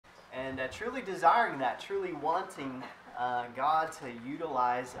and truly desiring that, truly wanting God to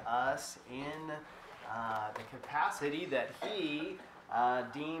utilize us in the capacity that He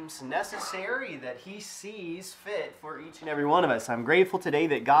deems necessary, that He sees fit for each and every one of us. I'm grateful today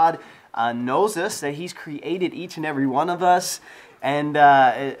that God knows us, that He's created each and every one of us, and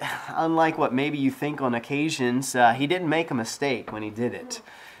unlike what maybe you think on occasions, He didn't make a mistake when He did it.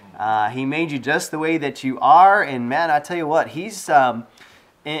 He made you just the way that you are, and man, I tell you what, He's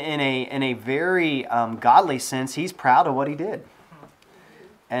in a very godly sense, He's proud of what He did.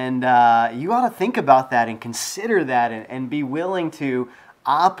 And you ought to think about that and consider that and be willing to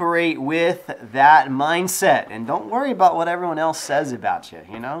operate with that mindset. And don't worry about what everyone else says about you,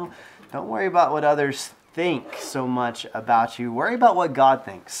 you know? Don't worry about what others think so much about you. Worry about what God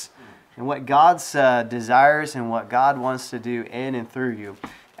thinks and what God's desires and what God wants to do in and through you.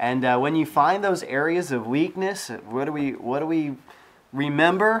 And when you find those areas of weakness, what do we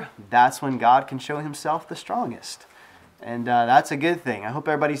remember? That's when God can show Himself the strongest. And that's a good thing. I hope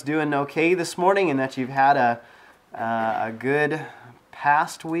everybody's doing okay this morning and that you've had a good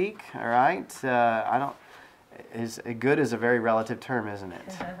past week. All right. Good is a very relative term, isn't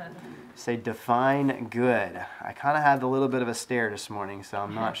it? Say define good. I kind of had a little bit of a stare this morning, so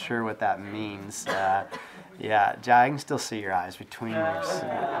I'm not sure what that means. Yeah, I can still see your eyes between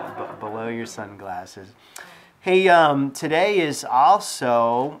below your sunglasses. Hey, today is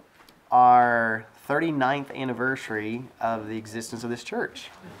also our 39th anniversary of the existence of this church.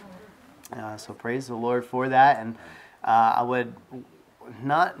 So praise the Lord for that. And I would,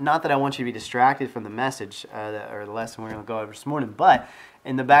 not that I want you to be distracted from the message or the lesson we're going to go over this morning, but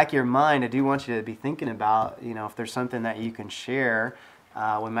in the back of your mind, I do want you to be thinking about, if there's something that you can share.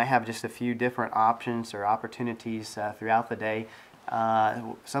 We might have just a few different options or opportunities throughout the day.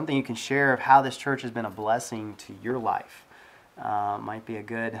 Something you can share of how this church has been a blessing to your life. Might be a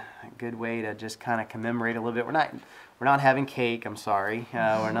good way to just kind of commemorate a little bit. We're not having cake. I'm sorry.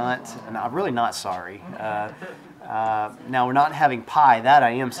 I'm really not sorry. Now we're not having pie. That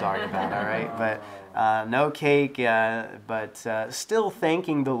I am sorry about. All right, but no cake. But still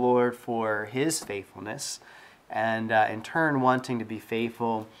thanking the Lord for His faithfulness, and in turn wanting to be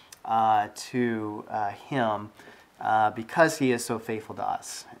faithful to Him because He is so faithful to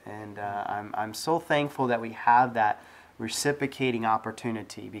us. And I'm so thankful that we have that reciprocating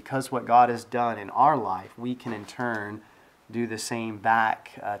opportunity, because what God has done in our life, we can in turn do the same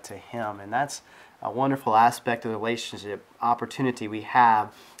back to Him. And that's a wonderful aspect of the relationship opportunity we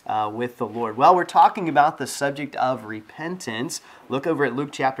have with the Lord. Well, we're talking about the subject of repentance. Look over at Luke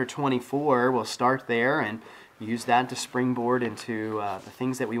chapter 24. We'll start there and use that to springboard into the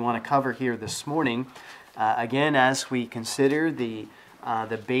things that we want to cover here this morning. Again, as we consider the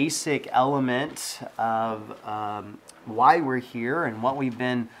basic element of why we're here and what we've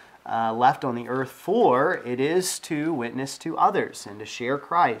been left on the earth for, it is to witness to others and to share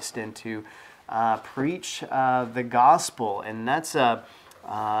Christ and to preach the gospel. And that's a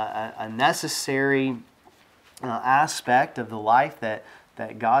necessary aspect of the life that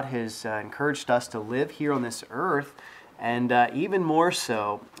God has encouraged us to live here on this earth. And even more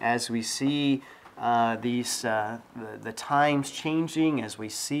so as we see the times changing, as we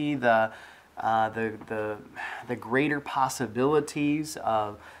see the greater possibilities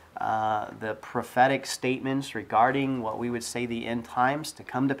of the prophetic statements regarding what we would say the end times to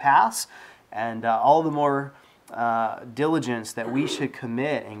come to pass, and all the more diligence that we should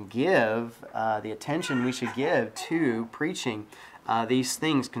commit and give, the attention we should give to preaching these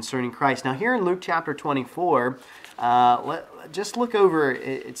things concerning Christ. Now here in Luke chapter 24, just look over,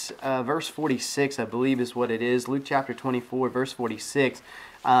 it's verse 46, I believe is what it is. Luke chapter 24, verse 46.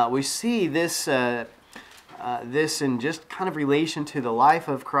 We see this in just kind of relation to the life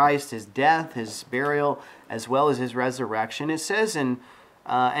of Christ, His death, His burial, as well as His resurrection. It says, and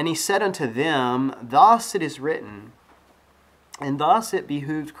He said unto them, thus it is written, and thus it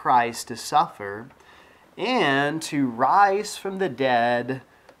behooved Christ to suffer, and to rise from the dead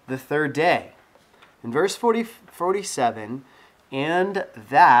the third day. In verse 47, and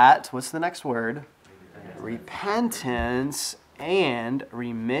that, what's the next word? Repentance and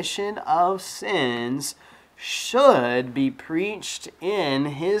remission of sins should be preached in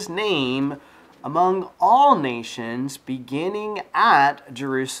His name among all nations, beginning at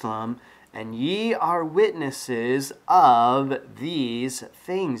Jerusalem, and ye are witnesses of these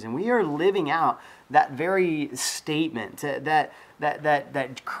things. And we are living out that very statement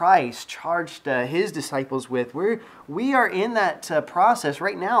that Christ charged His disciples with. We are in that process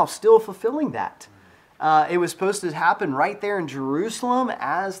right now, still fulfilling that. It was supposed to happen right there in Jerusalem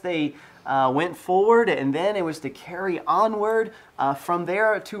as they went forward, and then it was to carry onward from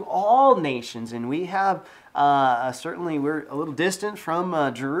there to all nations. And we have, certainly we're a little distant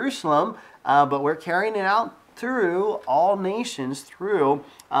from Jerusalem, but we're carrying it out through all nations, through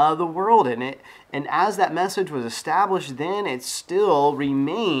the world. And as that message was established then, it still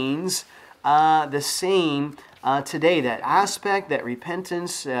remains the same today. That aspect, that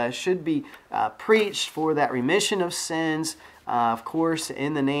repentance should be preached for that remission of sins, of course,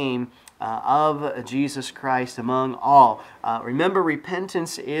 in the name of Jesus Christ among all. Remember,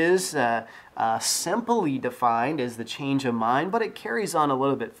 repentance is simply defined as the change of mind, but it carries on a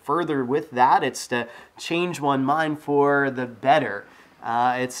little bit further with that. It's to change one mind for the better.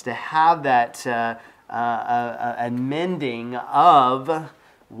 It's to have that amending of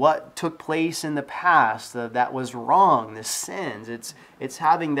what took place in the past that was wrong, the sins. It's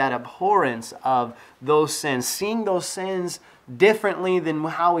having that abhorrence of those sins, seeing those sins differently than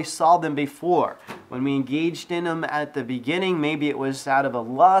how we saw them before. When we engaged in them at the beginning, maybe it was out of a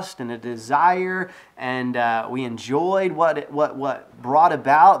lust and a desire, and we enjoyed what brought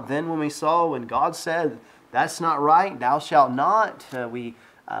about. Then when God said, that's not right, thou shalt not,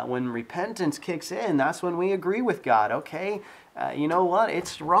 when repentance kicks in, that's when we agree with God. Okay, you know what?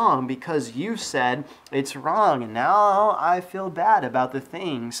 It's wrong because you said it's wrong, and now I feel bad about the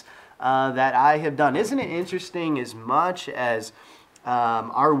things that I have done. Isn't it interesting, as much as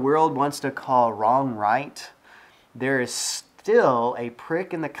our world wants to call wrong right, there is still a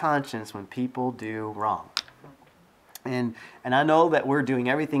prick in the conscience when people do wrong. And I know that we're doing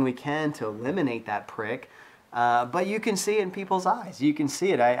everything we can to eliminate that prick, but you can see it in people's eyes. You can see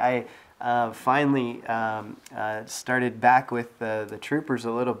it. I finally started back with the troopers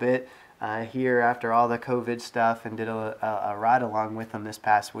a little bit here after all the COVID stuff, and did a ride along with them this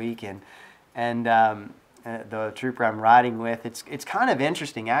past week. And the trooper I'm riding with, it's kind of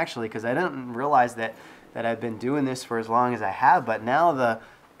interesting actually, because I didn't realize that I've been doing this for as long as I have. But now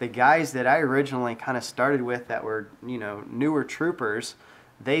the guys that I originally kind of started with that were, newer troopers,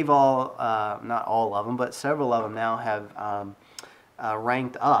 they've all, not all of them, but several of them now have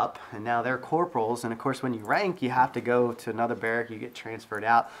ranked up, and now they're corporals. And of course, when you rank, you have to go to another barrack, you get transferred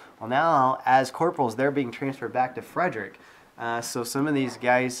out. Well, now as corporals, they're being transferred back to Frederick. So some of these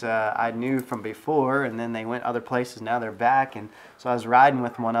guys I knew from before, and then they went other places. Now they're back, and so I was riding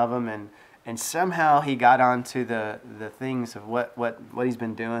with one of them, and somehow he got onto the things of what he's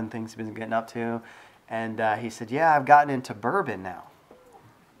been doing, things he's been getting up to, and he said, "Yeah, I've gotten into bourbon now."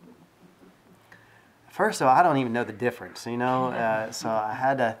 First of all, I don't even know the difference, so I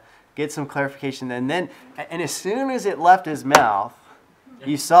had to get some clarification. And as soon as it left his mouth,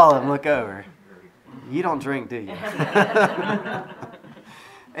 you saw him look over. You don't drink, do you?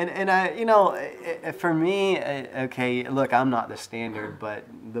 and I, for me, okay, look, I'm not the standard, but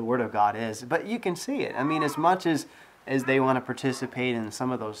the Word of God is. But you can see it. I mean, as much as they want to participate in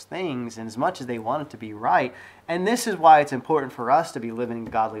some of those things, and as much as they want it to be right, and this is why it's important for us to be living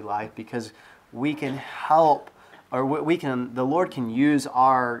a godly life, because we can help, or the Lord can use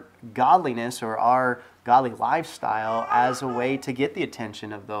our godliness or our godly lifestyle as a way to get the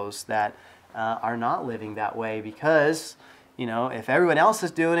attention of those that are not living that way. Because, if everyone else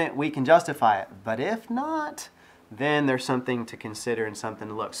is doing it, we can justify it. But if not, then there's something to consider and something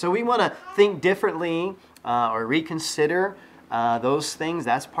to look. So we want to think differently or reconsider those things.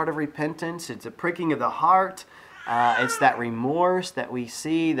 That's part of repentance. It's a pricking of the heart. It's that remorse that we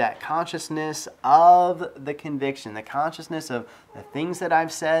see, that consciousness of the conviction, the consciousness of the things that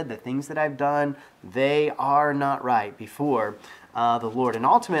I've said, the things that I've done, they are not right before the Lord. And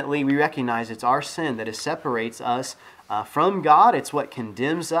ultimately, we recognize it's our sin that separates us from God. It's what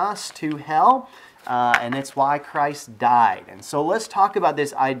condemns us to hell, and it's why Christ died. And so let's talk about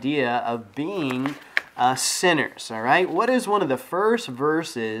this idea of being sinners, all right? What is one of the first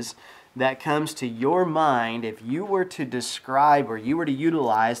verses that comes to your mind if you were to describe or you were to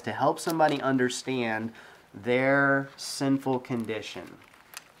utilize to help somebody understand their sinful condition?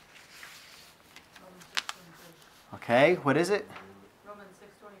 Okay, what is it? Romans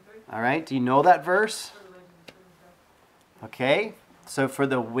 6:23. All right, do you know that verse? Okay, so for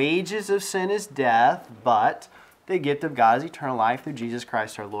the wages of sin is death, but the gift of God is eternal life through Jesus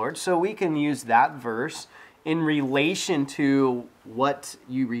Christ our Lord. So we can use that verse in relation to what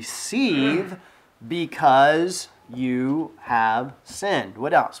you receive because you have sinned.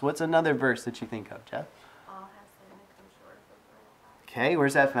 What else? What's another verse that you think of, Jeff? All have sinned and come short of the glory of God. Okay,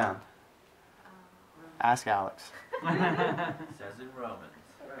 where's that found? Ask Alex. It says in Romans.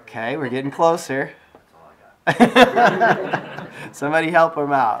 Okay, we're getting closer. That's all I got. Somebody help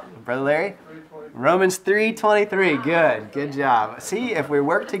him out. Brother Larry? 3:23. Romans 3:23. Good job. See, if we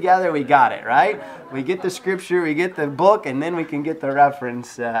work together, we got it, right? We get the scripture, we get the book, and then we can get the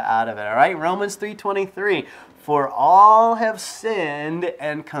reference out of it, all right? Romans 3:23. For all have sinned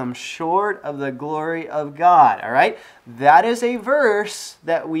and come short of the glory of God, all right? That is a verse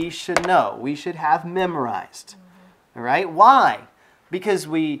that we should know. We should have memorized, all right? Why? Because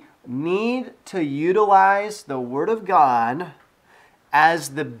we need to utilize the Word of God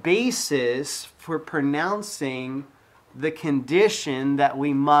as the basis for pronouncing the condition that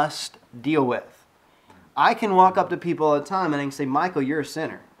we must deal with. I can walk up to people all the time and I can say, Michael, you're a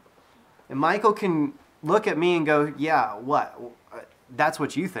sinner. And Michael can look at me and go, yeah, what? That's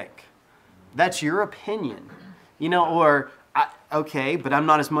what you think. That's your opinion. You know, or, okay, but I'm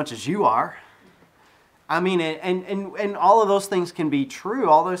not as much as you are. I mean, and all of those things can be true.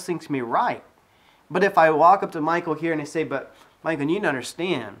 All those things can be right. But if I walk up to Michael here and I say, but Michael, you need to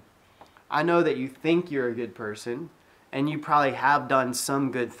understand, I know that you think you're a good person and you probably have done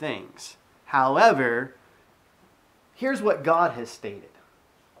some good things. However, here's what God has stated.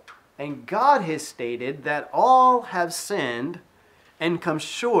 And God has stated that all have sinned and come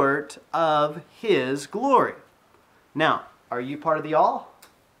short of His glory. Now, are you part of the all?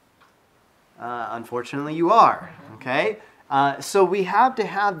 Unfortunately, you are. Okay? So we have to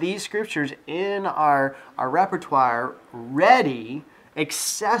have these scriptures in our repertoire ready,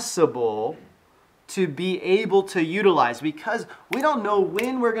 accessible, to be able to utilize, because we don't know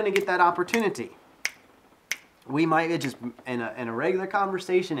when we're going to get that opportunity. We might just, in a regular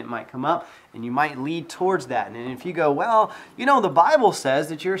conversation, it might come up and you might lead towards that. And if you go, well, you know, the Bible says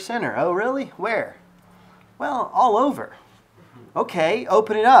that you're a sinner. Oh, really? Where? Well, all over. Okay,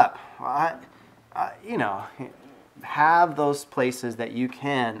 open it up. You know, have those places that you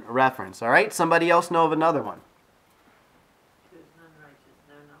can reference. All right? Somebody else know of another one?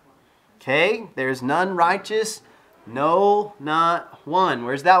 Okay, there's none righteous, no, not one.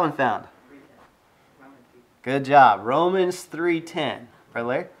 Where's that one found? Good job. Romans 3:10. Brother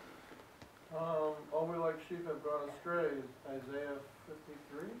Larry? All we like sheep have gone astray is Isaiah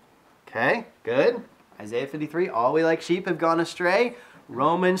 53. Okay, good. Isaiah 53. All we like sheep have gone astray.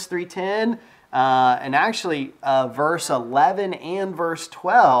 Romans 3:10. And actually, verse 11 and verse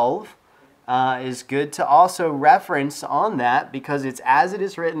 12 is good to also reference on that, because it's as it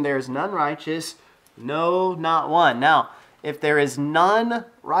is written, there is none righteous, no, not one. Now, if there is none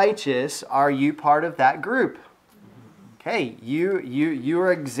righteous, are you part of that group? Okay, you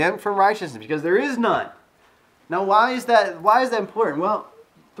are exempt from righteousness because there is none. Now, why is that important? Well,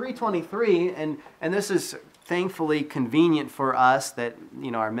 3:23, and this is thankfully convenient for us that,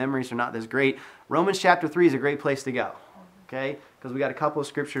 you know, our memories are not this great. Romans chapter 3 is a great place to go, okay? Because we got a couple of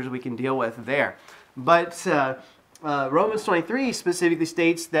scriptures we can deal with there. But Romans 23 specifically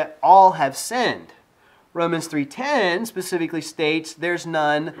states that all have sinned. Romans 3:10 specifically states there's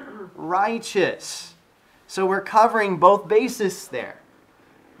none righteous. So we're covering both bases there.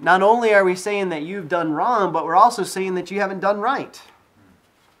 Not only are we saying that you've done wrong, but we're also saying that you haven't done right.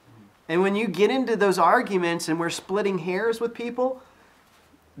 And when you get into those arguments and we're splitting hairs with people,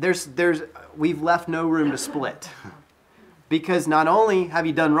 we've left no room to split. Because not only have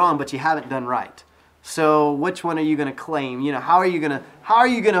you done wrong, but you haven't done right. So which one are you going to claim? You know, how are you going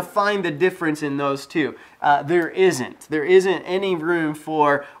to find the difference in those two? There isn't any room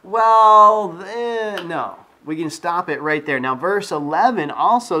for, well, no. We can stop it right there. Now, verse 11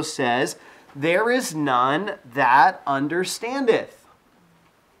 also says, there is none that understandeth.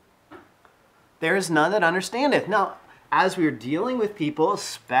 There is none that understandeth. Now, as we're dealing with people,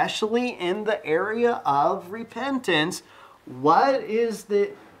 especially in the area of repentance, what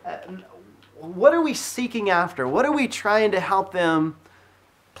are we seeking after? What are we trying to help them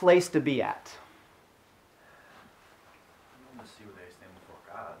place to be at? I want to see where they stand before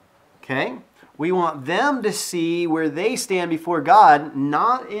God. Okay. We want them to see where they stand before God,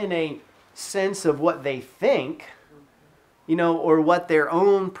 not in a sense of what they think, you know, or what their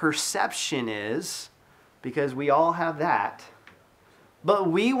own perception is, because we all have that. But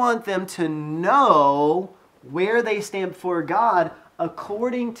we want them to know where they stand before God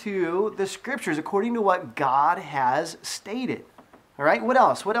according to the scriptures, according to what God has stated. All right, what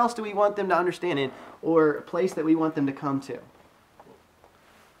else? What else do we want them to understand in, or a place that we want them to come to?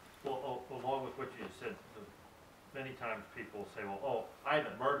 Well, along with what you said, many times people say, well, oh, I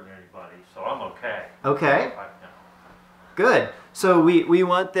haven't murdered anybody, so I'm okay. Okay. Good. So we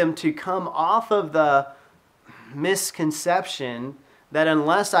want them to come off of the misconception that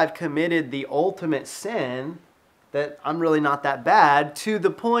unless I've committed the ultimate sin, that I'm really not that bad, to the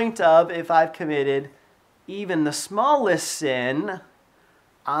point of if I've committed even the smallest sin,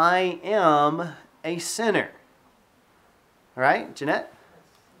 I am a sinner. All right, Jeanette?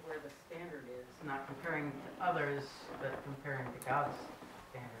 That's where the standard is, not comparing to others, but comparing to God's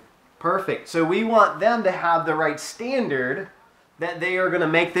standard. Perfect. So we want them to have the right standard that they are going to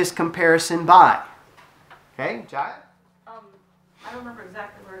make this comparison by. Okay, Jai? I don't remember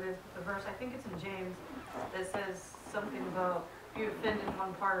exactly where it is, but the verse, I think it's in James, that says something about if you offend in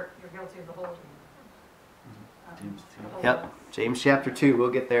one part, you're guilty of the whole. James 2. the whole Yep. lot. James chapter 2. We'll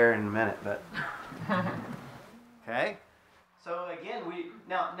get there in a minute, but okay. So again,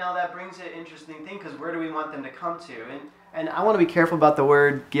 now that brings an interesting thing, because where do we want them to come to? And I want to be careful about the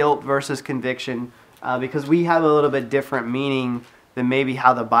word guilt versus conviction, because we have a little bit different meaning than maybe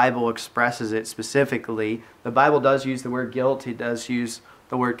how the Bible expresses it specifically. The Bible does use the word guilt. It does use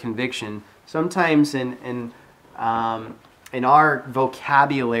the word conviction. Sometimes in our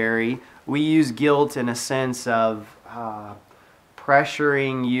vocabulary, we use guilt in a sense of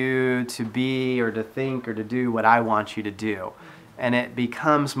pressuring you to be or to think or to do what I want you to do. And it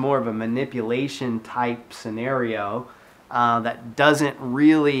becomes more of a manipulation type scenario that doesn't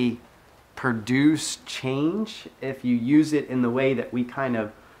really produce change if you use it in the way that we kind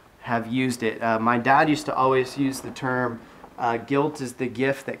of have used it. My dad used to always use the term, guilt is the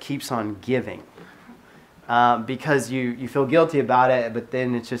gift that keeps on giving. Because you feel guilty about it, but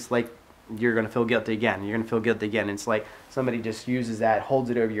then it's just like you're going to feel guilty again. You're going to feel guilty again. It's like somebody just uses that, holds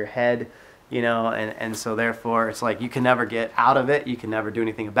it over your head, and so therefore it's like you can never get out of it. You can never do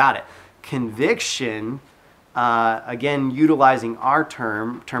anything about it. Conviction, again, utilizing our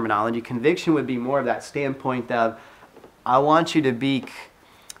terminology, conviction would be more of that standpoint of I want you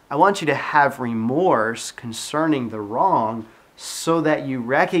to have remorse concerning the wrong so that you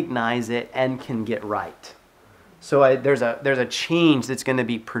recognize it and can get right. So there's a change that's going to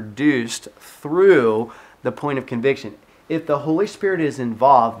be produced through the point of conviction. If the Holy Spirit is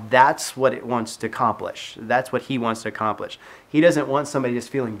involved, that's what it wants to accomplish. That's what He wants to accomplish. He doesn't want somebody just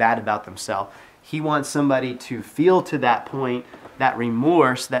feeling bad about themselves. He wants somebody to feel to that point, that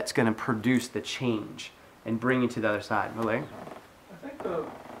remorse that's going to produce the change and bring you to the other side. Larry? I think the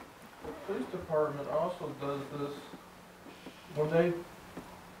police department also does this when they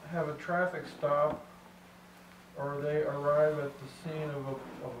have a traffic stop or they arrive at the scene of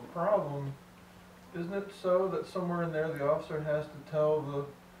a problem. Isn't it so that somewhere in there the officer has to tell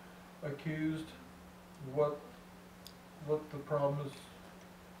the accused what the problem is?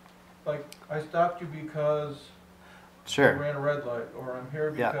 Like, I stopped you because you Sure. ran a red light, or I'm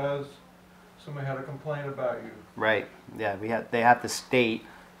here Yeah. because somebody had a complaint about you. Right. Yeah, they have to state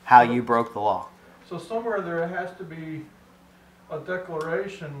how you broke the law. So somewhere there has to be a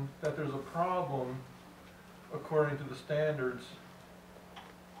declaration that there's a problem according to the standards.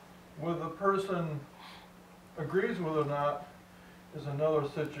 Whether the person agrees with it or not is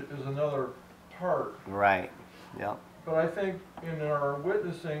another part. Right. Yep. But I think in our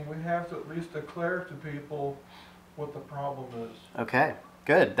witnessing, we have to at least declare to people what the problem is. Okay.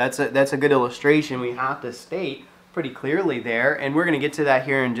 Good. That's a good illustration. We have to state pretty clearly there, and we're going to get to that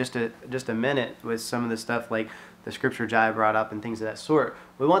here in just a minute with some of the stuff like the scripture Jai brought up and things of that sort.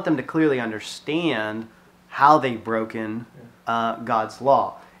 We want them to clearly understand how they've broken God's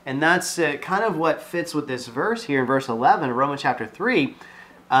law. And that's kind of what fits with this verse here in verse 11 of Romans chapter 3.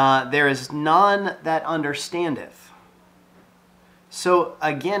 There is none that understandeth. So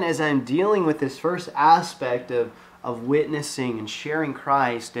again, as I'm dealing with this first aspect of witnessing and sharing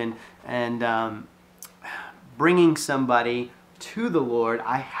Christ and bringing somebody to the Lord,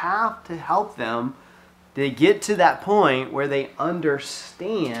 I have to help them to get to that point where they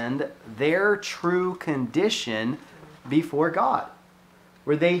understand their true condition before God.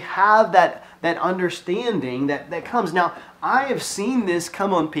 Where they have that understanding that comes. Now, I have seen this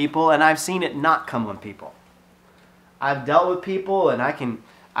come on people, and I've seen it not come on people. I've dealt with people, and I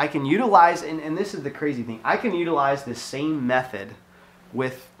can utilize, and this is the crazy thing, I can utilize the same method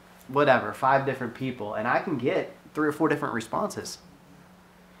with 5 different people, and I can get 3 or 4 different responses.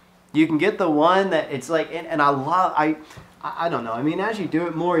 You can get the one that it's like, and I don't know. I mean, as you do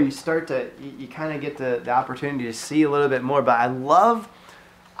it more, you start to, you kind of get the opportunity to see a little bit more. But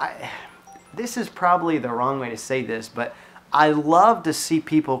this is probably the wrong way to say this, but I love to see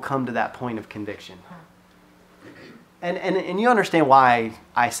people come to that point of conviction. And you understand why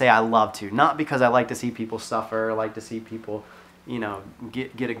I say I love to. Not because I like to see people suffer, or like to see people,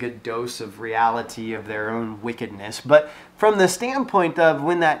 get a good dose of reality of their own wickedness. But from the standpoint of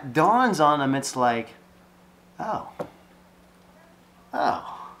when that dawns on them, it's like, oh.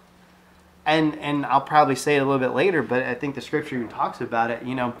 And I'll probably say it a little bit later, but I think the scripture even talks about it.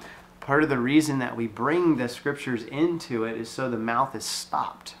 Part of the reason that we bring the scriptures into it is so the mouth is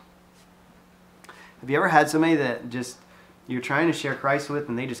stopped. Have you ever had somebody that just you're trying to share Christ with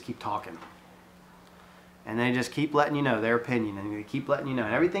and they just keep talking? And they just keep letting you know their opinion, and they keep letting you know.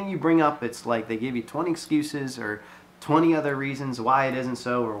 And everything you bring up, it's like they give you 20 excuses or 20 other reasons why it isn't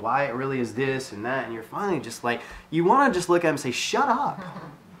so, or why it really is this and that. And you're finally just like, you want to just look at them and say, shut up.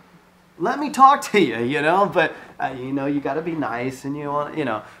 Let me talk to you, you know. But, you know, you got to be nice and you want, you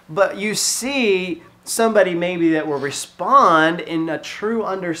know. But you see somebody maybe that will respond in a true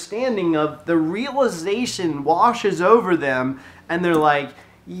understanding of the realization washes over them. And they're like,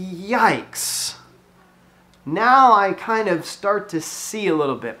 yikes. Now I kind of start to see a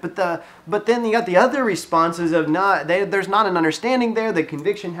little bit, but then you got the other responses of there's not an understanding there, the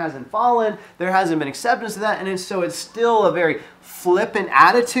conviction hasn't fallen, there hasn't been acceptance of that, and so it's still a very flippant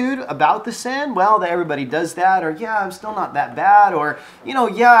attitude about the sin. Well, that everybody does that, or yeah, I'm still not that bad, or you know,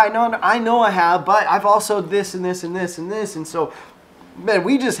 yeah, I know I have, but I've also this and this and this and this, and so, man,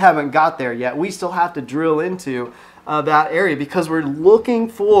 we just haven't got there yet. We still have to drill into that area because we're looking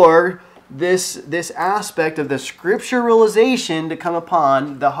for this aspect of the scripture realization to come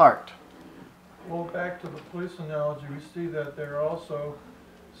upon the heart. Well, back to the police analogy, we see that there are also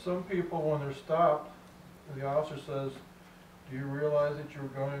some people when they're stopped, the officer says, do you realize that you're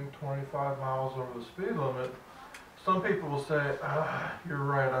going 25 miles over the speed limit? Some people will say, you're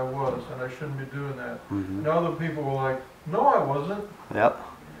right, I was, and I shouldn't be doing that. Mm-hmm. And other people will like, no, I wasn't. Yep.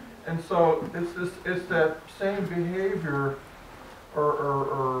 And so it's that same behavior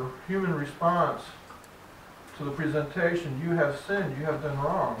or human response to the presentation. You have sinned, you have done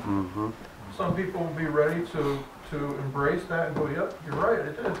wrong. Mm-hmm. Some people will be ready to embrace that and go, yep, you're right,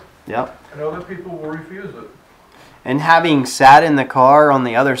 I did. Yep. And other people will refuse it. And having sat in the car on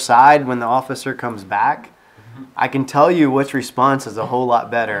the other side when the officer comes back, I can tell you which response is a whole lot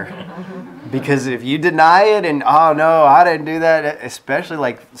better. Because if you deny it and, oh no, I didn't do that, especially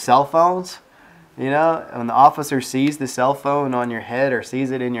like cell phones, you know, when the officer sees the cell phone on your head or sees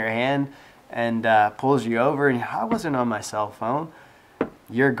it in your hand and pulls you over and I wasn't on my cell phone,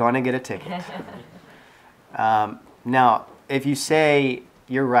 you're going to get a ticket. Now, if you say,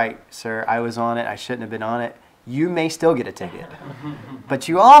 you're right, sir, I was on it, I shouldn't have been on it, you may still get a ticket. But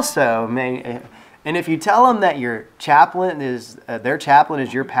you also may... And if you tell them that your chaplain is, their chaplain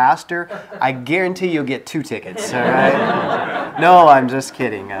is your pastor, I guarantee you'll get 2 tickets, all right? No, I'm just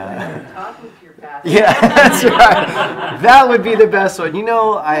kidding. Talking to your pastor. Yeah, that's right. That would be the best one. You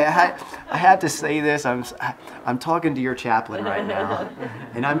know, I had to say this. I'm talking to your chaplain right now,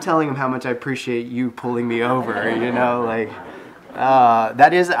 and I'm telling him how much I appreciate you pulling me over, you know, like,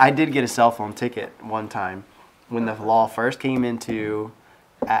 I did get a cell phone ticket one time when the law first came into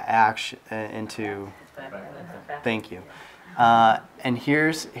action, thank you. And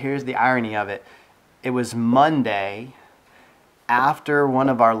here's the irony of it. It was Monday after one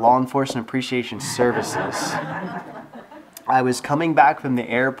of our law enforcement appreciation services. I was coming back from the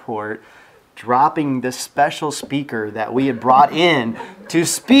airport, dropping the special speaker that we had brought in to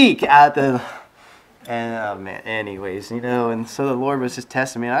speak at the... And oh man, anyways, you know, and so the Lord was just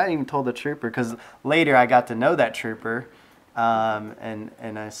testing me. And I even told the trooper, because later I got to know that trooper. Because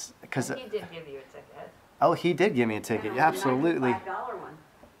he did give you a ticket. Oh, he did give me a ticket. Yeah, absolutely. $5 one.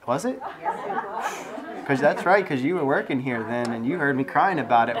 Was it? Yes, it was. Because that's right. Because you were working here then, and you heard me crying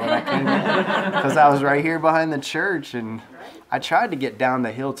about it when I came in. Because I was right here behind the church, and I tried to get down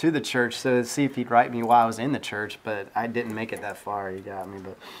the hill to the church to see if he'd write me while I was in the church, but I didn't make it that far. He got me,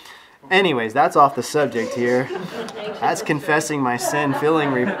 but. Anyways, that's off the subject here. That's confessing my sin,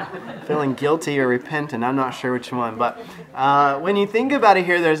 feeling guilty or repentant. I'm not sure which one. But when you think about it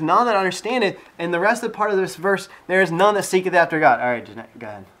here, there's none that understand it. And the rest of the part of this verse, there is none that seeketh after God. All right, Jeanette, go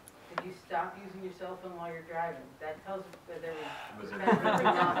ahead. Did you stop using your cell phone while you're driving? That tells that there was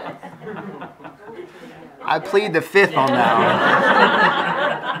I plead the fifth on that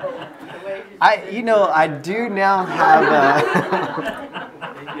one. I do now have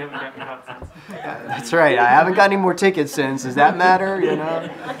You haven't gotten caught since. That's right. I haven't got any more tickets since. Does that matter? You know.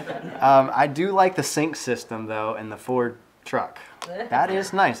 I do like the sync system though in the Ford truck. That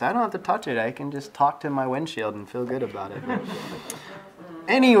is nice. I don't have to touch it. I can just talk to my windshield and feel good about it.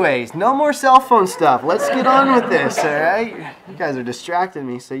 Anyways, no more cell phone stuff. Let's get on with this. All right. You guys are distracting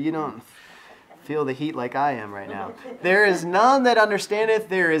me, so you don't feel the heat like I am right now. There is none that understandeth.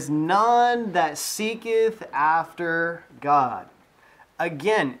 There is none that seeketh after God.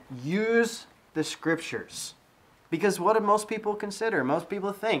 Again, use the scriptures. Because what do most people consider? Most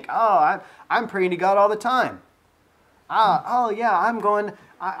people think, oh, I'm praying to God all the time. oh yeah,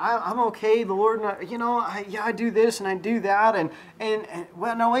 I'm okay. The Lord, I do this and I do that, and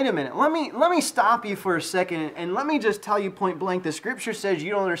well, no, wait a minute. Let me stop you for a second, and let me just tell you point blank. The Scripture says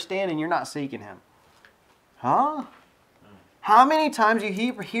you don't understand, and you're not seeking Him. Huh? How many times do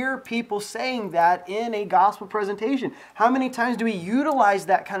you hear people saying that in a gospel presentation? How many times do we utilize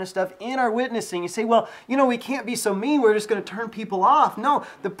that kind of stuff in our witnessing? You say, well, we can't be so mean, we're just going to turn people off. No,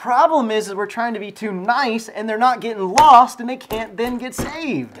 the problem is we're trying to be too nice and they're not getting lost and they can't then get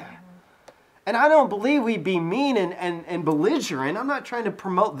saved. And I don't believe we be mean and belligerent. I'm not trying to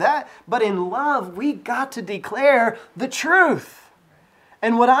promote that. But in love, we got to declare the truth.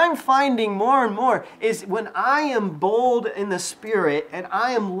 And what I'm finding more and more is when I am bold in the Spirit and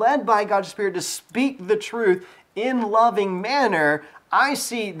I am led by God's Spirit to speak the truth in loving manner, I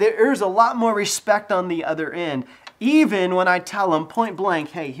see there's a lot more respect on the other end. Even when I tell them point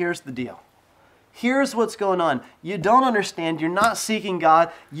blank, hey, here's the deal. Here's what's going on. You don't understand. You're not seeking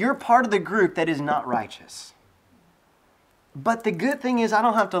God. You're part of the group that is not righteous. But the good thing is I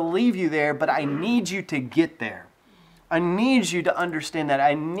don't have to leave you there, but I need you to get there. I need you to understand that.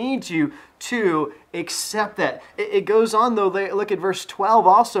 I need you to accept that. It goes on though. Look at verse 12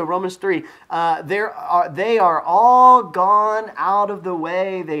 also, Romans 3. They are all gone out of the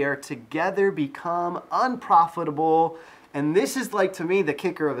way. They are together become unprofitable. And this is like, to me, the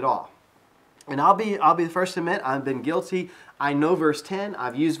kicker of it all. And I'll be the first to admit, I've been guilty. I know verse 10.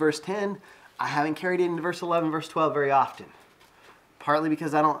 I've used verse 10. I haven't carried it into verse 11, verse 12 very often. Partly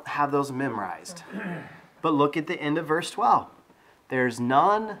because I don't have those memorized. But look at the end of verse 12. There's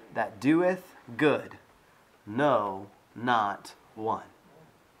none that doeth good. No, not one.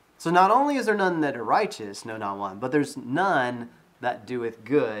 So not only is there none that are righteous, no, not one, but there's none that doeth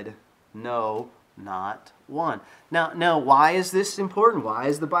good. No, not one. Now, why is this important? Why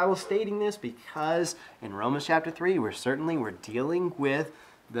is the Bible stating this? Because in Romans chapter 3, we're dealing with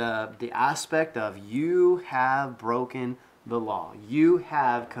the aspect of you have broken the law. You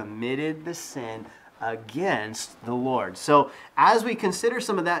have committed the sin against the Lord. So as we consider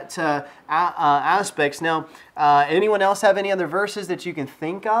some of that aspects, now, anyone else have any other verses that you can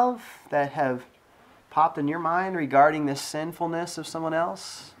think of that have popped in your mind regarding the sinfulness of someone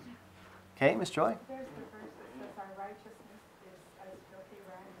else? Okay, Miss Joy? There's the verse that says our righteousness is as filthy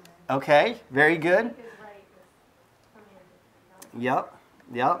rags. Okay, very good. His right is from your.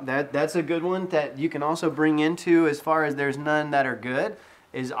 Yep, that's a good one that you can also bring into as far as there's none that are good.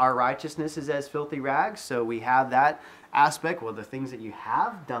 Is our righteousness is as filthy rags. So we have that aspect. Well, the things that you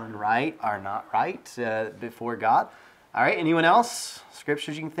have done right are not right before God. All right, anyone else?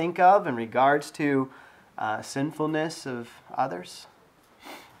 Scriptures you can think of in regards to sinfulness of others? I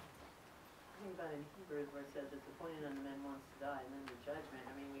think about in Hebrews where it says it's appointed unto men once to die and then the judgment.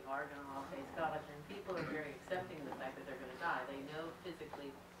 I mean, we are going to all face God, and people are very accepting of the fact that they're going to die. They know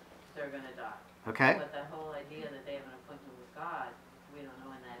physically they're going to die. Okay. But that whole idea that they have an appointment with God, we don't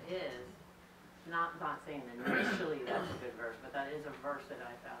know when that is. Not saying that initially that's a good verse, but that is a verse that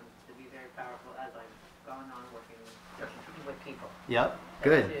I found to be very powerful as I've gone on working with people. Yep,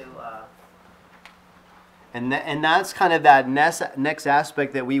 good. To, And that's kind of that next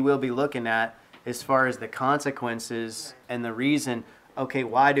aspect that we will be looking at as far as the consequences and the reason, okay,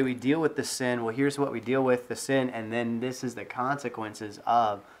 why do we deal with the sin? Well, here's what we deal with, the sin, and then this is the consequences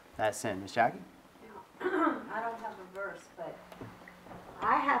of that sin. Miss Jackie? I don't have a verse, but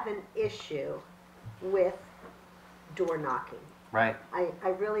I have an issue with door knocking. Right. I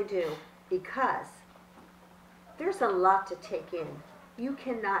really do, because there's a lot to take in. You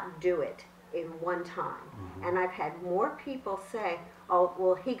cannot do it in one time. Mm-hmm. And I've had more people say, oh,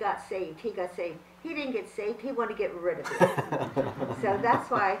 well, he got saved. He didn't get saved. He wanted to get rid of it. So that's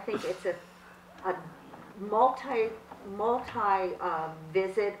why I think it's a multi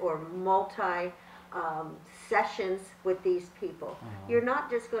visit or multi sessions with these people. Mm-hmm. You're not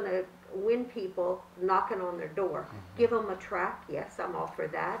just going to win people knocking on their door. Mm-hmm. Give them a tract. Yes, I'm all for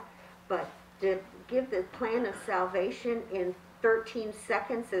that. But to give the plan of salvation in 13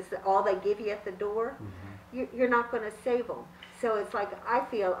 seconds is all they give you at the door, mm-hmm. you're not going to save them. So it's like, I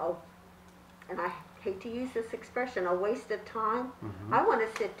feel, and I hate to use this expression, a waste of time. Mm-hmm. I want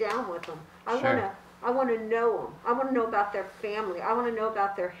to sit down with them. I want to know them. I want to know about their family. I want to know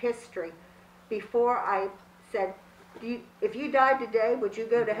about their history. Before I said, if you died today, would you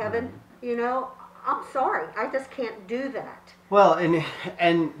go to heaven? You know, I'm sorry. I just can't do that. Well,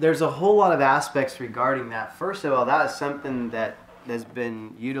 and there's a whole lot of aspects regarding that. First of all, that is something that has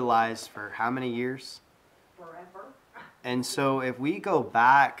been utilized for how many years? Forever. And so if we go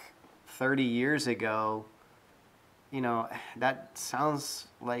back 30 years ago, you know, that sounds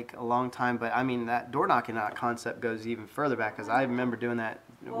like a long time, but I mean, that door knocking concept goes even further back, because I remember doing that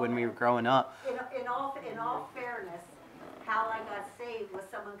when we were growing up. In all fairness, how I got saved was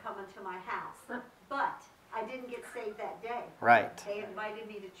someone coming to my house. But I didn't get saved that day. Right. They invited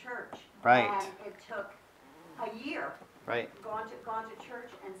me to church. Right. And it took a year. Right. Gone to church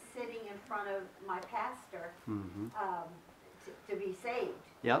and sitting in front of my pastor to be saved.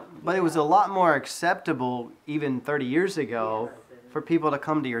 Yep. But it was a lot more acceptable even 30 years ago for people to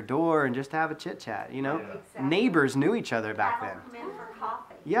come to your door and just have a chit chat, you know? Yeah. Exactly. Neighbors knew each other back Have then. them come in for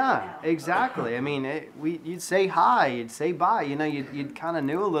coffee. Yeah, you know. exactly. I mean, you'd say hi, you'd say bye, you know, you'd kind of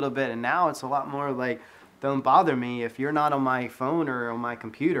knew a little bit, and now it's a lot more like, don't bother me if you're not on my phone or on my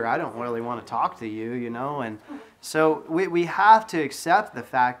computer. I don't really want to talk to you, you know. And so we have to accept the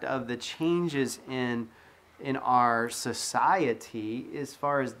fact of the changes in our society as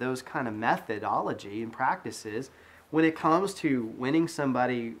far as those kind of methodology and practices when it comes to winning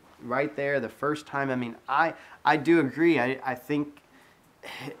somebody right there the first time. I mean, I do agree. I think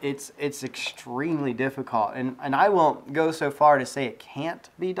it's extremely difficult, and I won't go so far to say it can't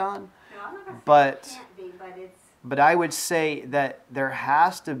be done. No, I'm not gonna say But it can't be, but it's But I would say that there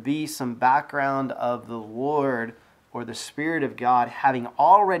has to be some background of the Lord or the Spirit of God having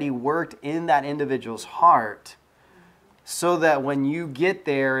already worked in that individual's heart, so that when you get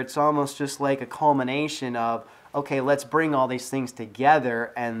there, it's almost just like a culmination of, okay, let's bring all these things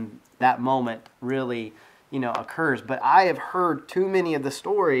together, and that moment really, you know, occurs. But I have heard too many of the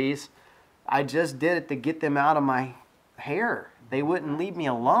stories. I just did it to get them out of my hair. They wouldn't leave me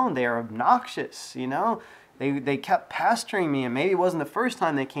alone. They are obnoxious, you know. They kept pestering me, and maybe it wasn't the first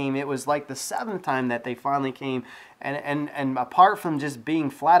time they came. It was like the 7th time that they finally came. And apart from just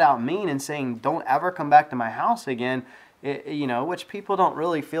being flat out mean and saying, don't ever come back to my house again, you know, which people don't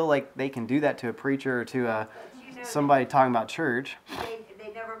really feel like they can do that to a preacher or to somebody talking about church.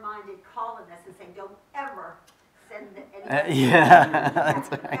 they never minded calling us and saying, don't ever send anybody. Yeah, that's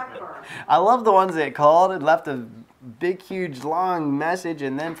right. Ever. I love the ones that called and left a big, huge, long message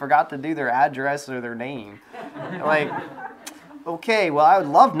and then forgot to do their address or their name. Like, okay, well, I would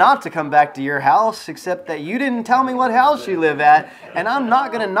love not to come back to your house, except that you didn't tell me what house you live at, and I'm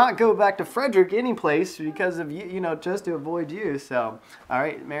not going to not go back to Frederick any place because of you, you know, just to avoid you. So, all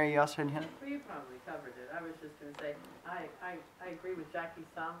right, Mary, you also had your hand up? Well, you probably covered it. I was just going to say, I agree with Jackie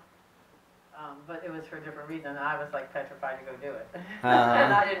some, but it was for a different reason. I was like petrified to go do it.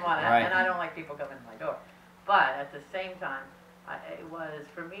 And I didn't want to, Right. and I don't like people coming to my door. But at the same time, it was,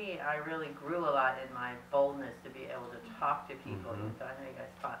 for me, I really grew a lot in my boldness to be able to talk to people. Mhm. I know you guys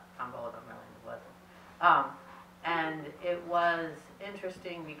thought I'm bold, I'm really wasn't. And it was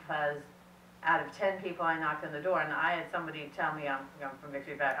interesting because out of 10 people I knocked on the door, and I had somebody tell me I'm from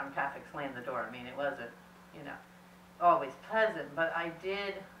Victory Baptist, I'm Catholic, slam the door. I mean, it wasn't, you know, always pleasant, but I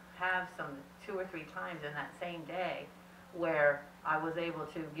did have some 2 or 3 times in that same day where I was able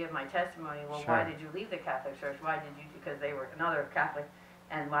to give my testimony. Well, Sure. why did you leave the Catholic Church? Why did you, because they were another Catholic,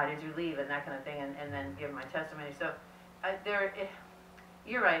 and why did you leave, and that kind of thing, and then give my testimony. So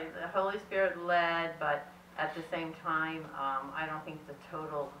you're right, the Holy Spirit led, but at the same time, I don't think the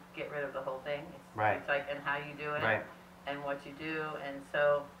total get rid of the whole thing. Right. It's like, and how you do it, Right. and what you do, and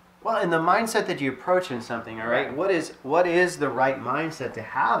so, Well, in the mindset that you approach in something, all right, what is the right mindset to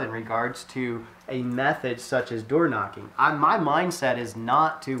have in regards to a method such as door knocking? My mindset is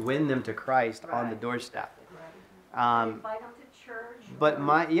not to win them to Christ on the Right. doorstep. Invite them to church. But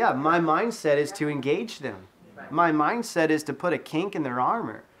my mindset is to engage them. Right. My mindset is to put a kink in their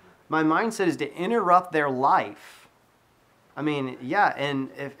armor. My mindset is to interrupt their life. I mean, yeah, and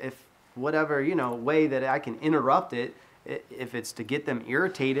if whatever, you know, way that I can interrupt it, if it's to get them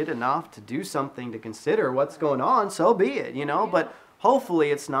irritated enough to do something to consider what's going on, so be it, you know. But hopefully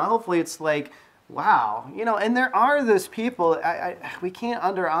it's not. Hopefully it's like, wow, you know. And there are those people. We can't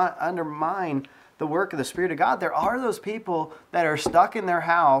undermine the work of the Spirit of God. There are those people that are stuck in their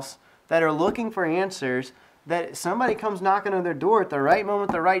house that are looking for answers. That somebody comes knocking on their door at the right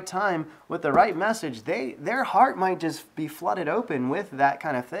moment, the right time, with the right message. Their heart might just be flooded open with that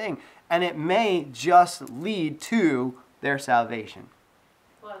kind of thing, and it may just lead to their salvation.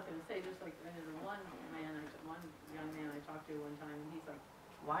 well, I was going to say, just like, there's one young man I talked to one time, and he's like,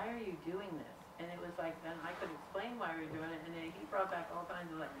 why are you doing this? And it was like, then I could explain why we were doing it, and then he brought back all kinds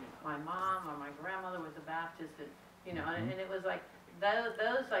of, like, my mom or my grandmother was a Baptist, and, you know, and it was like,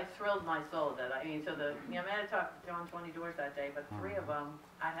 those like thrilled my soul. I mean, so I had to talk to John 20 Doors that day, but 3 of them,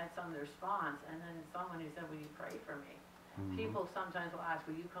 I had some response, and then someone who said, will you pray for me? People sometimes will ask,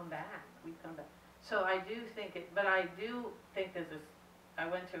 will you come back? Will you come back? So I do think but I do think I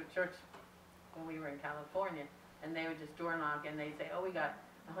went to a church when we were in California, and they would just door knock, and they'd say, oh, we got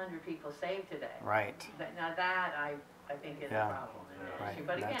 100 people saved today. Right. Now that, I think is Yeah. a problem, and an Right. issue.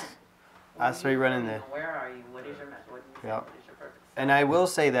 But again, That's where you run into. where are you? What is your message? What Yep. is your purpose? And I will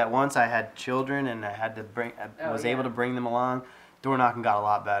say that once I had children and I had to bring, I Oh, was yeah. able to bring them along, door knocking got a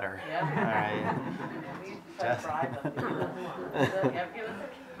lot better. Yeah. All right. We used to try to bribe them. Yeah, give us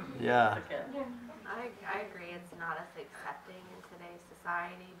Yeah. a kid. I agree, it's not as accepting in today's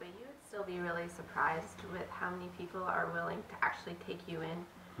society, but you would still be really surprised with how many people are willing to actually take you in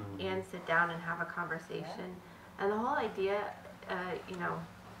and sit down and have a conversation. And the whole idea,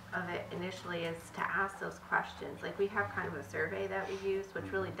 of it initially is to ask those questions. Like, we have kind of a survey that we use, which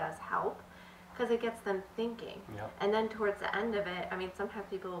really does help, because it gets them thinking. Yep. And then towards the end of it, I mean, sometimes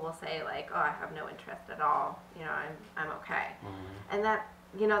people will say like, oh, I have no interest at all, I'm okay. And that,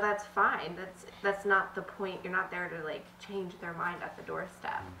 that's fine. That's not the point. You're not there to like change their mind at the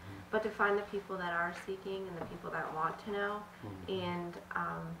doorstep, but to find the people that are seeking and the people that want to know. And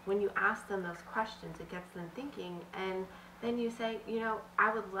when you ask them those questions, it gets them thinking. And then you say,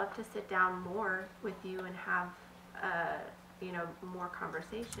 I would love to sit down more with you and have, more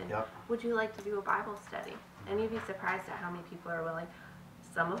conversation. Yep. Would you like to do a Bible study? And you'd be surprised at how many people are willing.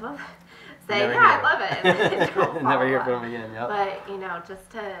 Some of them say, Never yeah, hear I love it. And they don't Never hear follow from up. them again. Yep. But, just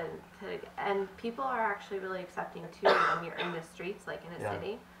to, and people are actually really accepting too when you're in the streets, like in a Yeah.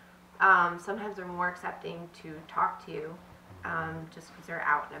 city. Sometimes they're more accepting to talk to you, just because they're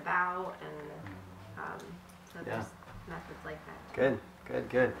out and about, and so Yeah. there's methods like that.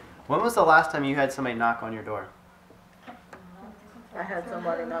 Good. When was the last time you had somebody knock on your door? I had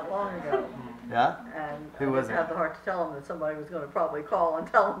somebody not long ago, Yeah? and Who I was didn't it? have the heart to tell them that somebody was going to probably call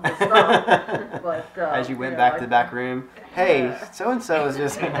and tell them to stop. But As you went back to the back room, hey, so-and-so is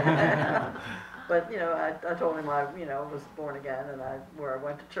just... But I told him I was born again, and where I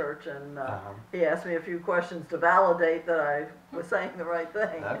went to church, and he asked me a few questions to validate that I was saying the right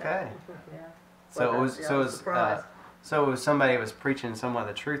thing. Okay. Yeah. So But it was, that's- so I it was was, surprised. so it was somebody that was preaching somewhat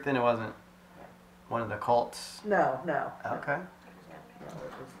the truth, and it wasn't one of the cults. No. Okay. No,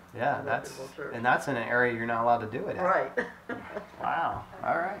 it was Yeah, a that's, reputable church. and that's in an area you're not allowed to do it in. Right. Wow.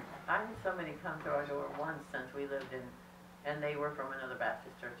 All right. I had somebody come to our door once since we lived in, and they were from another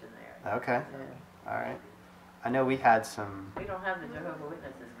Baptist church in the area. Okay. Yeah. All right. I know we had some. We don't have the Jehovah's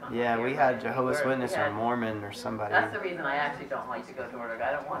Witnesses come Yeah, here, we but had if Jehovah's we were, Witness we or had- Mormon or somebody. That's the reason I actually don't like to go door to door.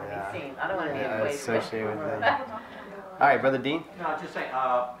 I don't want to Yeah. be seen. I don't want to be Yeah, equated associated with with. them. All right, Brother Dean. No, I was just saying,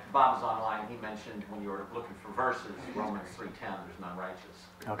 Bob's online, he mentioned when you were looking for verses, Romans 3:10, there's none righteous.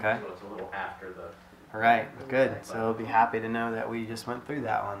 Okay. So it's a little after the... All right, good. So we'll be happy to know that we just went through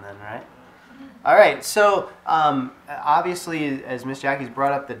that one then, right? All right, so obviously, as Miss Jackie's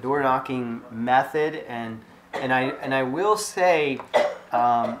brought up the door knocking method, and I will say,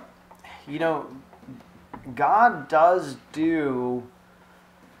 God does do.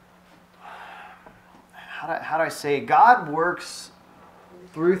 How do I say it? God works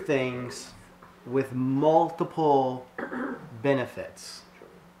through things with multiple benefits.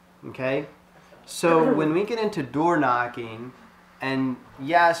 Okay? So when we get into door knocking, and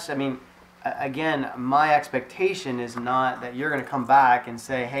yes, I mean, again, my expectation is not that you're going to come back and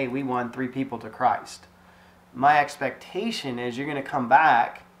say, hey, we won 3 people to Christ. My expectation is you're going to come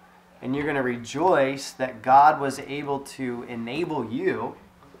back and you're going to rejoice that God was able to enable you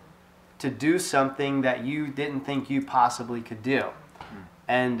to do something that you didn't think you possibly could do.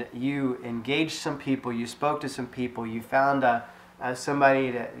 And you engaged some people, you spoke to some people, you found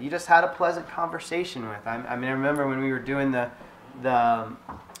somebody that you just had a pleasant conversation with. I mean, I remember when we were doing the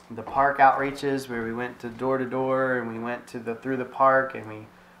park outreaches where we went to door and we went to through the park, and we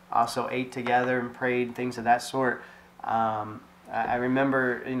also ate together and prayed, things of that sort. I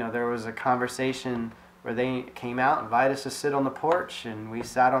remember, there was a conversation where they came out, invited us to sit on the porch, and we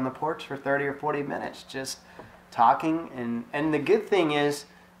sat on the porch for 30 or 40 minutes just talking. And the good thing is,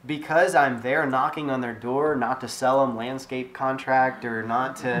 because I'm there knocking on their door, not to sell them landscape contract or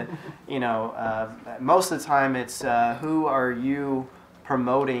not to, most of the time it's who are you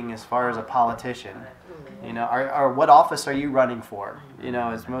promoting as far as a politician? Or what office are you running for?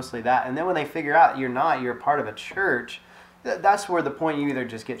 It's mostly that. And then when they figure out you're a part of a church, that's where the point you either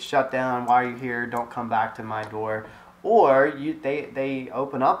just get shut down, why are you here, don't come back to my door, or they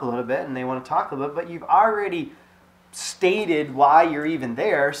open up a little bit and they want to talk a little bit, but you've already stated why you're even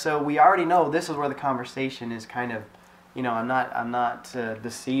there, so we already know this is where the conversation is kind of, I'm not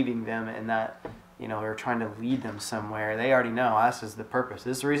deceiving them in that, or trying to lead them somewhere. They already know this is the purpose.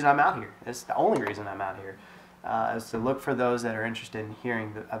 This is the reason I'm out here. It's the only reason I'm out here, is to look for those that are interested in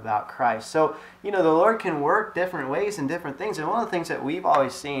hearing about Christ. So, the Lord can work different ways and different things, and one of the things that we've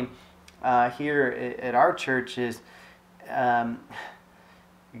always seen here at our church is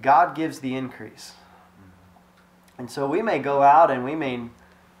God gives the increase. And so we may go out and we may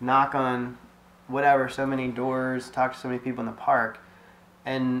knock on whatever, so many doors, talk to so many people in the park,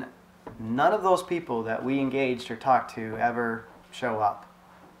 and none of those people that we engaged or talked to ever show up.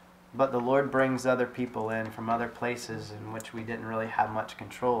 But the Lord brings other people in from other places in which we didn't really have much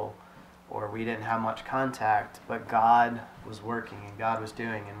control or we didn't have much contact, but God was working and God was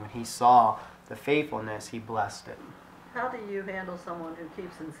doing. And when He saw the faithfulness, He blessed it. How do you handle someone who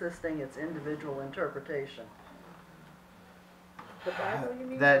keeps insisting it's individual interpretation? The Bible, you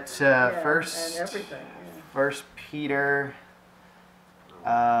mean? That Yeah, first, and everything. Yeah. First Peter,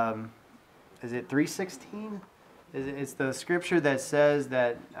 is it 3:16? It's the scripture that says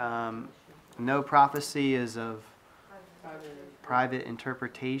that no prophecy is of private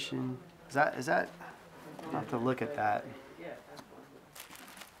interpretation. Is that? I'll have to look at that.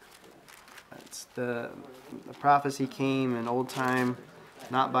 It's the prophecy came in old time,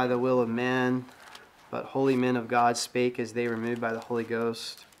 not by the will of man, but holy men of God spake as they were moved by the Holy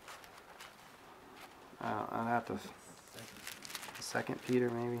Ghost. I'll have to. 2 Peter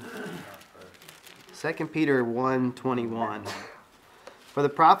maybe. 2 Peter 1:21. For the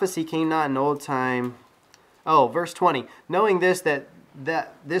prophecy came not in old time. Oh, verse 20. Knowing this, that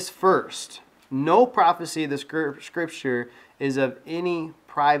this first, no prophecy of the scripture is of any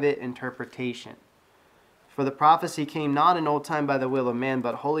private interpretation. For the prophecy came not in old time by the will of man,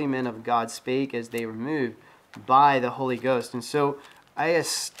 but holy men of God spake as they were moved by the Holy Ghost. And so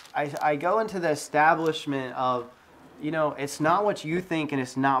I go into the establishment of, it's not what you think and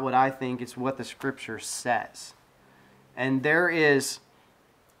it's not what I think, it's what the scripture says. And there is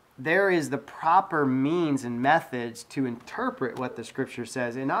the proper means and methods to interpret what the scripture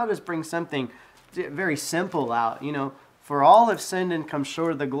says. And I'll just bring something very simple out. For all have sinned and come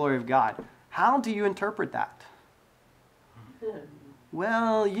short of the glory of God. How do you interpret that?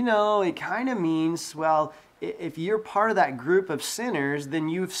 Well, it kind of means, if you're part of that group of sinners, then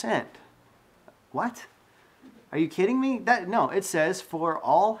you've sinned. What? Are you kidding me? No, it says, for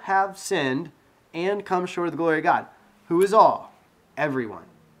all have sinned and come short of the glory of God. Who is all? Everyone.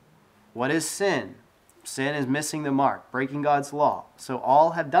 What is sin? Sin is missing the mark, breaking God's law. So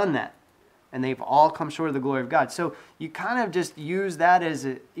all have done that. And they've all come short of the glory of God. So you kind of just use that as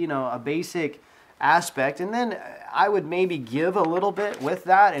a basic aspect. And then I would maybe give a little bit with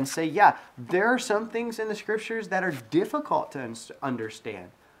that and say, yeah, there are some things in the scriptures that are difficult to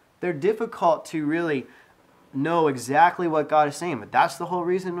understand. They're difficult to really know exactly what God is saying. But that's the whole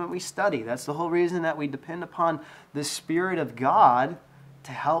reason that we study. That's the whole reason that we depend upon the Spirit of God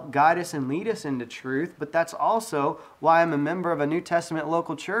to help guide us and lead us into truth. But that's also why I'm a member of a New Testament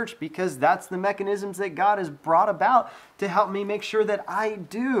local church, because that's the mechanisms that God has brought about to help me make sure that I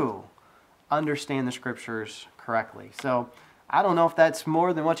do understand the scriptures correctly. So I don't know if that's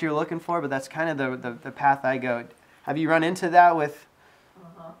more than what you're looking for, but that's kind of the path I go. Have you run into that with?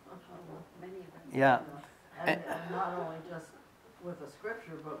 Yeah. And not only just with the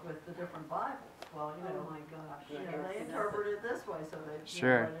scripture, but with the different Bibles. Well, Oh my gosh. they interpret it this way, so they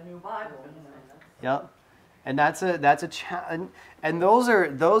Sure. write a new Bible. Yep. And that's a challenge. And those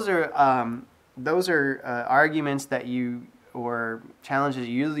are arguments that or challenges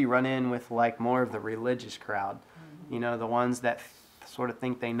you usually run in with more of the religious crowd. Mm-hmm. The ones that sort of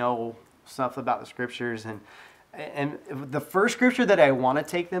think they know stuff about the scriptures. And the first scripture that I want to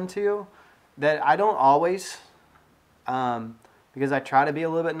take them to, that I don't always, because I try to be a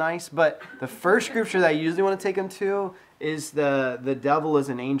little bit nice, but the first scripture that I usually want to take them to is the devil is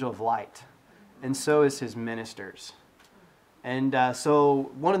an angel of light, and so is his ministers. And so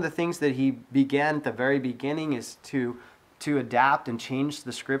one of the things that he began at the very beginning is to adapt and change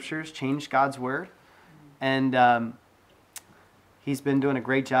the scriptures, change God's word. And he's been doing a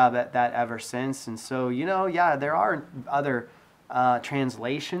great job at that ever since. And so, there are other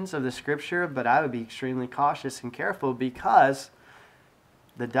translations of the scripture, but I would be extremely cautious and careful, because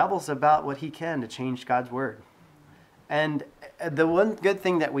the devil's about what he can to change God's word. And the one good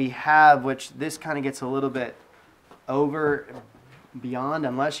thing that we have, which this kind of gets a little bit beyond,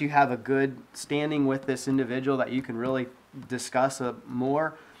 unless you have a good standing with this individual that you can really discuss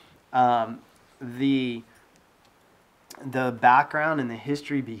more, the background and the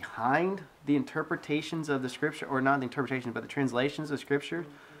history behind the interpretations of the scripture, or not the interpretations, but the translations of scripture,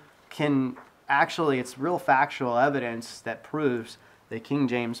 can actually, it's real factual evidence that proves the King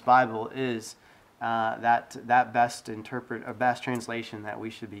James Bible is that best translation that we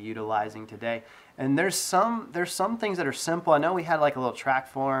should be utilizing today. And there's some things that are simple. I know we had a little tract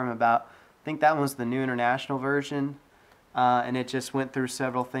form about, I think that one was the New International Version. and it just went through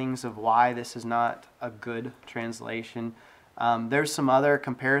several things of why this is not a good translation. There's some other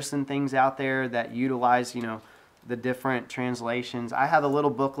comparison things out there that utilize, the different translations. I have a little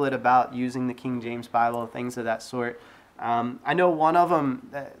booklet about using the King James Bible, things of that sort. I know one of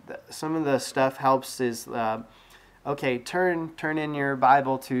them, some of the stuff helps is, okay, turn in your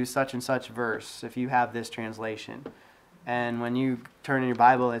Bible to such and such verse if you have this translation. And when you turn in your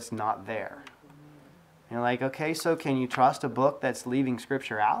Bible, it's not there. And you're like, okay, so can you trust a book that's leaving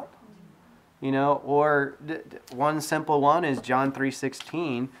Scripture out? Or one simple one is John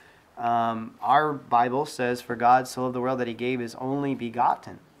 3:16. Our Bible says, for God so loved the world that he gave his only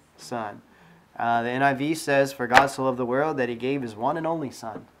begotten Son. The NIV says, for God so loved the world that he gave his one and only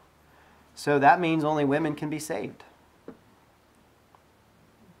Son. So that means only women can be saved.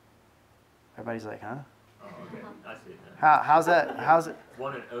 Everybody's like, huh? Oh, okay. I see that. How's it?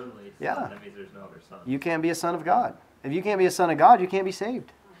 One and only son. Yeah. That means there's no other son. You can't be a son of God. If you can't be a son of God, you can't be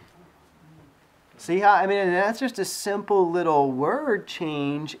saved. See how, and that's just a simple little word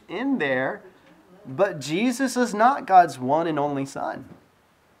change in there. But Jesus is not God's one and only Son.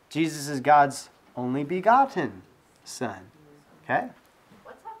 Jesus is God's only begotten Son. Okay?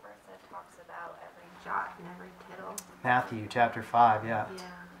 What's that verse that talks about every jot and every tittle? Matthew chapter 5, yeah.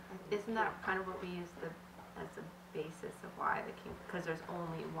 Yeah. Isn't that kind of what we use as the basis of why the king? Because there's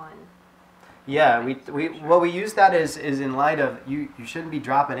only one. Yeah, we use that is in light of you shouldn't be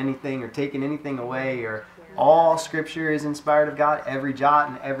dropping anything or taking anything away, or all Scripture is inspired of God. Every jot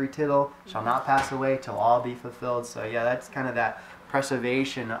and every tittle shall not pass away till all be fulfilled. So yeah, that's kind of that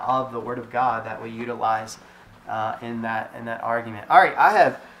preservation of the Word of God that we utilize in that argument. All right, I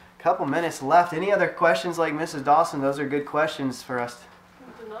have a couple minutes left. Any other questions like Mrs. Dawson? Those are good questions for us.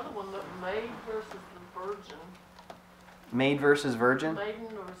 There's another one, that maid versus the virgin. Maid versus virgin? Maiden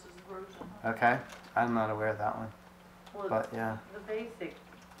versus virgin. Okay, I'm not aware of that one. Well, But yeah. the basic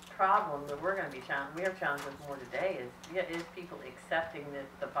problem that we're going to be challenged, we are challenged with more today is people accepting that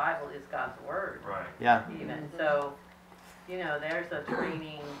the Bible is God's Word. Right. Yeah. Even so, there's a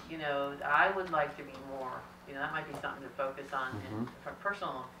training. I would like to be more. That might be something to focus on, and for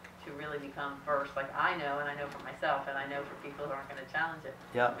personal, to really become versed. Like I know, and I know for myself, and I know for people who aren't going to challenge it.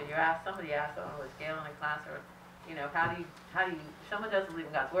 Yeah. But somebody asked, was Gail in a class, or how do you, if someone doesn't believe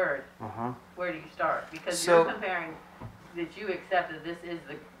in God's Word, where do you start? Because you're comparing that you accept that this is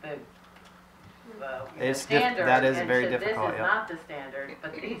the standard, that is and very this difficult. is not the standard.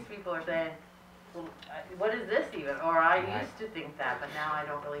 But these people are saying, well, what is this even? Or I used to think that, but now I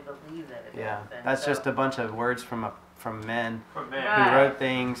don't really believe that it is. And That's just a bunch of words from men For who men. wrote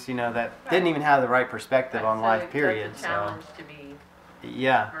things, that didn't even have the right perspective on life, period. It's a challenge to be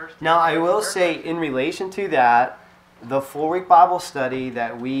versed in Now, I God's will Word. say, in relation to that, the 4-week Bible study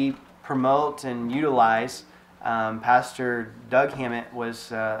that we promote and utilize, Pastor Doug Hammett was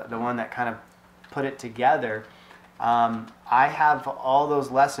the one that kind of put it together. I have all those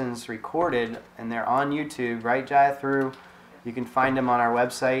lessons recorded, and they're on YouTube, right, Jaya, through. You can find them on our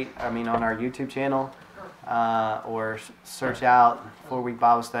website, on our YouTube channel, or search out 4-week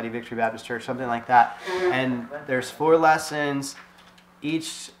Bible study, Victory Baptist Church, something like that. And there's 4 lessons.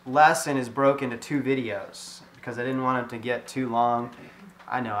 Each lesson is broken into 2 videos because I didn't want them to get too long.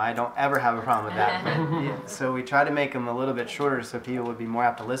 I know, I don't ever have a problem with that. But so we try to make them a little bit shorter so people would be more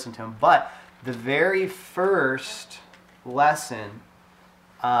apt to listen to them. But the very first lesson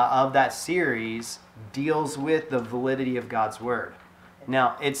of that series deals with the validity of God's Word.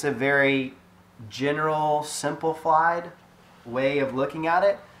 Now, it's a very general, simplified way of looking at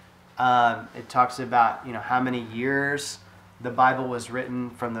it. It talks about, how many years the Bible was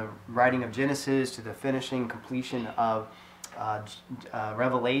written from the writing of Genesis to the finishing completion of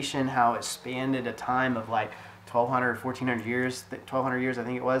Revelation, how it spanned a time of like 1,200, 1,400 years, 1,200 years, I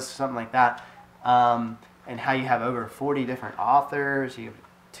think it was, something like that. And how you have over 40 different authors, you have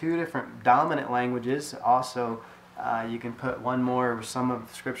 2 different dominant languages. Also, you can put one more, some of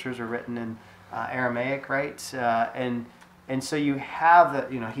the scriptures are written in Aramaic, right? And so you have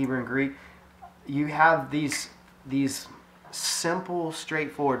the, Hebrew and Greek. You have these simple,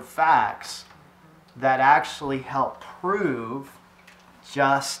 straightforward facts that actually help prove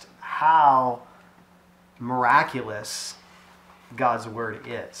just how miraculous God's Word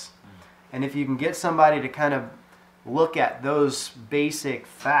is. And if you can get somebody to kind of look at those basic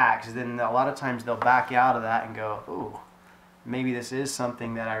facts, then a lot of times they'll back out of that and go, ooh, maybe this is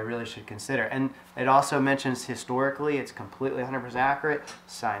something that I really should consider. And it also mentions historically, it's completely 100% accurate.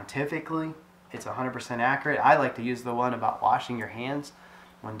 Scientifically, it's 100% accurate. I like to use the one about washing your hands.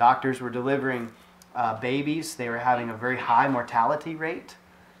 When doctors were delivering babies, they were having a very high mortality rate.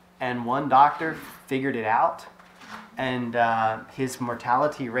 And one doctor figured it out. And his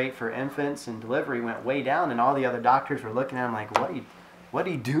mortality rate for infants and delivery went way down, and all the other doctors were looking at him like, what are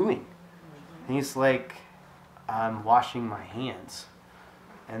you doing? And he's like, I'm washing my hands.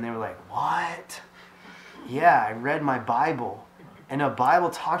 And they were like, what? Yeah, I read my Bible, and the Bible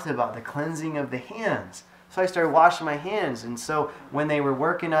talked about the cleansing of the hands. So I started washing my hands. And so when they were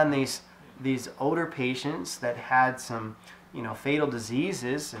working on these older patients that had some, fatal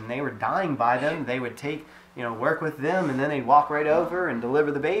diseases, and they were dying by them, they would take, work with them, and then they'd walk right over and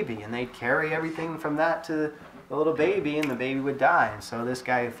deliver the baby, and they'd carry everything from that to the little baby, and the baby would die. And so this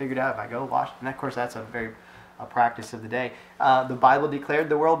guy figured out, if I go wash, and of course that's a practice of the day. The Bible declared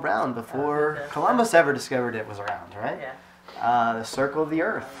the world round before Columbus ever discovered it was round, right? Yeah. The circle of the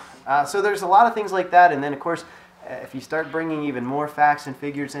earth. So there's a lot of things like that, and then of course, if you start bringing even more facts and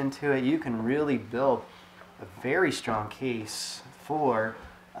figures into it, you can really build a very strong case for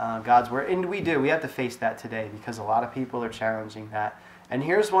God's Word. And we have to face that today, because a lot of people are challenging that. And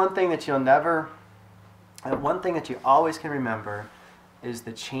here's one thing that one thing that you always can remember is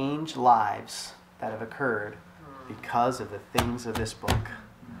the changed lives that have occurred because of the things of this book.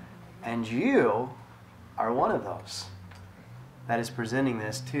 And you are one of those that is presenting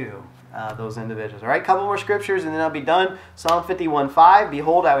this to those individuals. All right, couple more scriptures and then I'll be done. Psalm 51:5,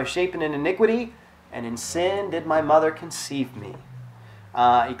 behold, I was shapen in iniquity, and in sin did my mother conceive me.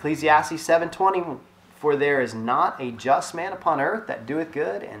 Ecclesiastes 7:20, for there is not a just man upon earth that doeth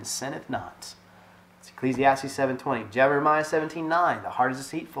good and sinneth not. It's Ecclesiastes 7:20. Jeremiah 17:9, the heart is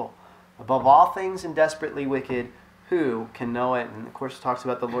deceitful above all things and desperately wicked, who can know it? And of course it talks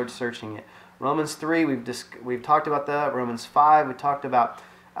about the Lord searching it. Romans 3, we've talked about that. Romans 5, we talked about,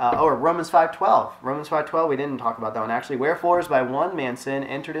 Romans 5:12. Romans 5:12, we didn't talk about that one actually. Wherefore is by one man sin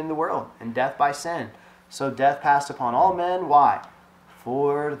entered into the world, and death by sin. So death passed upon all men. Why?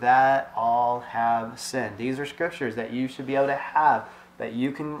 For that all have sinned. These are scriptures that you should be able to have, that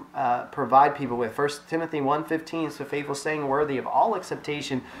you can provide people with. 1 Timothy 1:15 is a faithful saying, worthy of all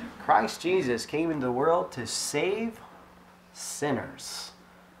acceptation. Christ Jesus came into the world to save sinners.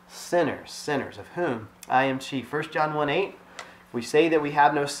 Sinners, of whom I am chief. 1 John 1:8, if we say that we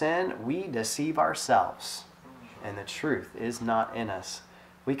have no sin, we deceive ourselves, and the truth is not in us.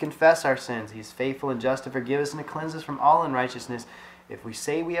 We confess our sins. He is faithful and just to forgive us and to cleanse us from all unrighteousness. If we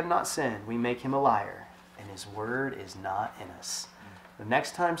say we have not sinned, we make him a liar, and his word is not in us. The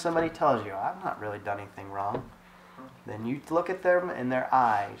next time somebody tells you, I've not really done anything wrong, then you look at them in their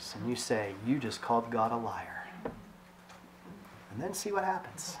eyes and you say, you just called God a liar. And then see what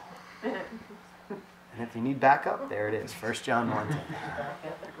happens. And if you need backup, there it is. 1 John 1:10.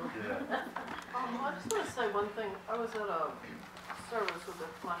 I just want to say one thing. I was at a service with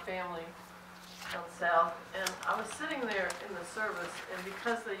my family down south, and I was sitting there in the service, and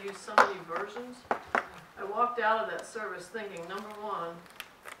because they use so many versions, I walked out of that service thinking, number one,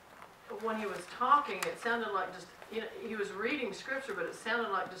 when he was talking, it sounded like just, he was reading scripture, but it sounded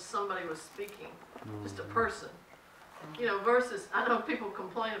like just somebody was speaking, just a person. Versus, I know people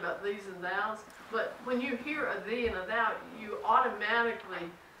complain about these and thous, but when you hear a thee and a thou, you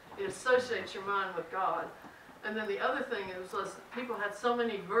automatically, it associates your mind with God. And then the other thing was people had so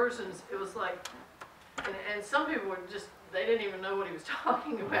many versions, it was like, and some people were just, they didn't even know what he was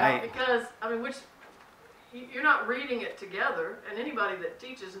talking about. Right. Because, you're not reading it together, and anybody that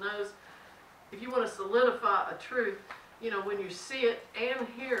teaches knows if you want to solidify a truth, when you see it and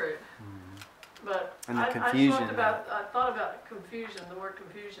hear it. But and the confusion. I thought about confusion. The word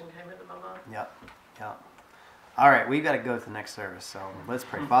confusion came into my mind. Yep. All right, we've got to go to the next service, so let's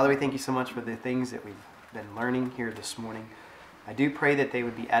pray. Father, we thank you so much for the things that we've been learning here this morning. I do pray that they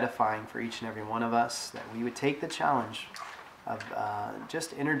would be edifying for each and every one of us, that we would take the challenge of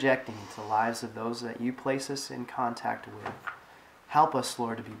just interjecting into the lives of those that you place us in contact with. Help us,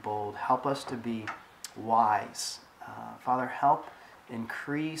 Lord, to be bold. Help us to be wise. Father, help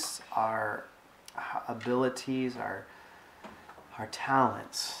increase our abilities, our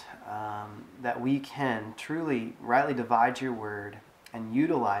talents, that we can truly rightly divide your word and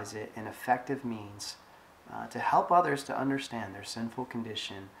utilize it in effective means to help others to understand their sinful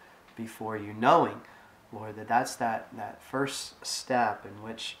condition before you, knowing, Lord, that's that first step in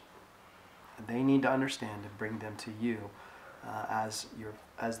which they need to understand and bring them to you as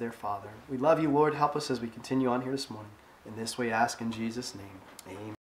their Father. We love you, Lord. Help us as we continue on here this morning. In this we ask in Jesus' name. Amen.